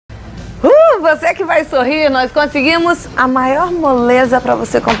você que vai sorrir, nós conseguimos a maior moleza para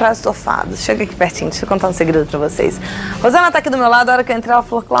você comprar estofados. Chega aqui pertinho, deixa eu contar um segredo para vocês. Rosana tá aqui do meu lado, a hora que eu entrei, ela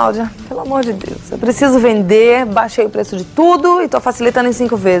falou: Cláudia, pelo amor de Deus, eu preciso vender, baixei o preço de tudo e tô facilitando em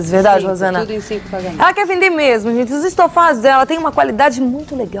 5 vezes, verdade, Rosana? Tudo em 5 pagamentos. Ela quer vender mesmo, gente. Os estofados dela têm uma qualidade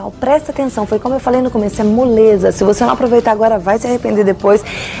muito legal. Presta atenção, foi como eu falei no começo, é moleza. Se você não aproveitar agora, vai se arrepender depois.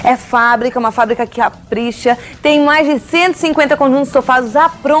 É fábrica, uma fábrica que capricha. Tem mais de 150 conjuntos estofados à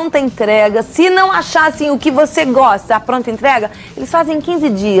pronta entrega. Se não achassem o que você gosta, a pronta entrega, eles fazem em 15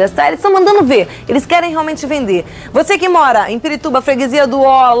 dias, tá? Eles estão mandando ver. Eles querem realmente vender. Você que mora em Pirituba, Freguesia do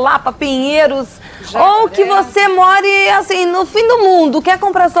Ó, Lapa, Pinheiros, ou que você more, assim, no fim do mundo, quer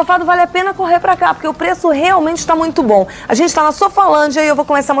comprar estofado, vale a pena correr pra cá, porque o preço realmente está muito bom. A gente está na Sofala Ndia e eu vou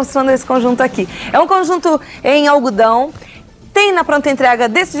começar mostrando esse conjunto aqui. É um conjunto em algodão. Tem na pronta entrega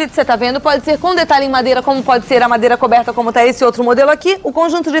desse jeito que você está vendo, pode ser com detalhe em madeira, como pode ser a madeira coberta, como está esse outro modelo aqui. O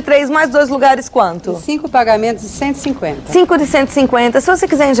conjunto de 3 mais 2 lugares, quanto? 5 pagamentos de 150. 5 de 150. Se você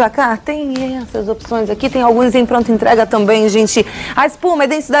quiser enjacar, tem essas opções aqui. Tem alguns em pronta entrega também, gente. A espuma é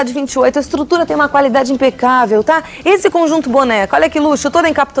densidade 28, a estrutura tem uma qualidade impecável, tá? Esse conjunto boneco, olha que luxo, todo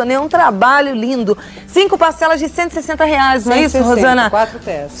em captonê, um trabalho lindo. 5 parcelas de R$160, não é isso, Rosana? 4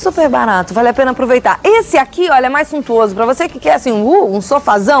 peças. Super barato, vale a pena aproveitar. Esse aqui, olha, é mais suntuoso. Para você que quer assim, um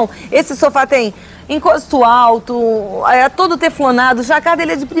sofazão, esse sofá tem encosto alto, é todo teflonado, o jacquard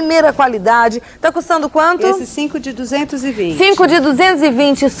dele é de primeira qualidade. Tá custando quanto? Esse 5 de 220. 5 de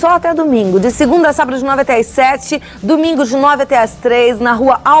 220, só até domingo. De segunda a sábado de 9 até as 7, domingo de 9 até as 3, na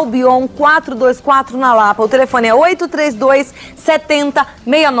rua Albion 424 na Lapa. O telefone é 832-7069.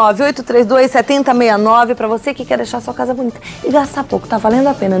 832-7069, para você que quer deixar sua casa bonita e gastar pouco. Tá valendo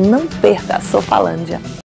a pena, não perca a Sofala Ndia.